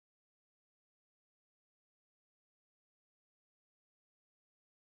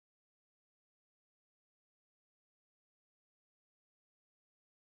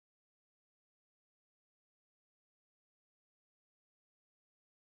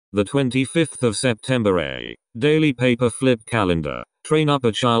The 25th of September. A daily paper flip calendar. Train up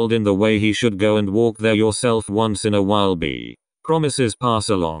a child in the way he should go and walk there yourself once in a while. B promises pass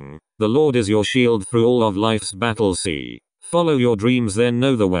along. The Lord is your shield through all of life's battles. C follow your dreams, then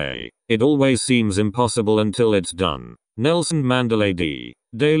know the way. It always seems impossible until it's done. Nelson Mandela. D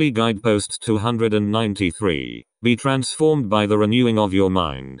daily guidepost 293. Be transformed by the renewing of your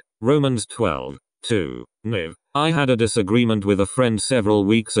mind. Romans 12:2. Niv. I had a disagreement with a friend several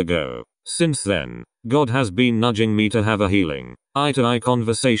weeks ago. Since then, God has been nudging me to have a healing, eye-to-eye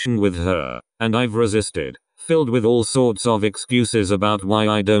conversation with her, and I've resisted, filled with all sorts of excuses about why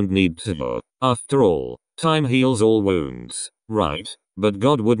I don't need to. After all, time heals all wounds, right? But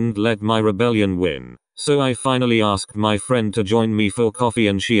God wouldn't let my rebellion win. So I finally asked my friend to join me for coffee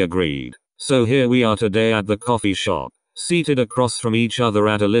and she agreed. So here we are today at the coffee shop, seated across from each other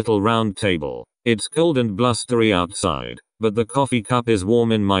at a little round table. It's cold and blustery outside, but the coffee cup is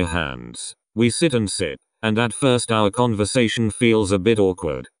warm in my hands. We sit and sip, and at first our conversation feels a bit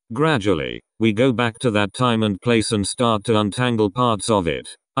awkward. Gradually, we go back to that time and place and start to untangle parts of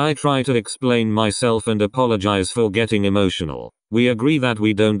it. I try to explain myself and apologize for getting emotional. We agree that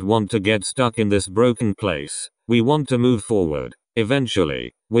we don't want to get stuck in this broken place. We want to move forward.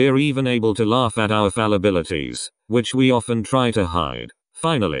 Eventually, we're even able to laugh at our fallibilities, which we often try to hide.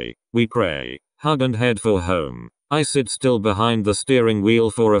 Finally, we pray, hug and head for home. I sit still behind the steering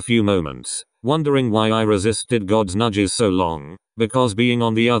wheel for a few moments, wondering why I resisted God's nudges so long, because being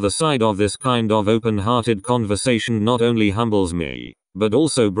on the other side of this kind of open-hearted conversation not only humbles me, but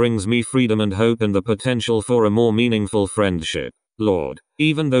also brings me freedom and hope and the potential for a more meaningful friendship. Lord,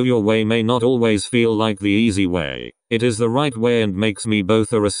 even though your way may not always feel like the easy way, it is the right way and makes me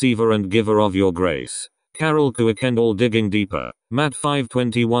both a receiver and giver of your grace. Carol Kuykendall. Digging deeper. Matt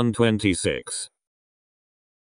 5:21-26.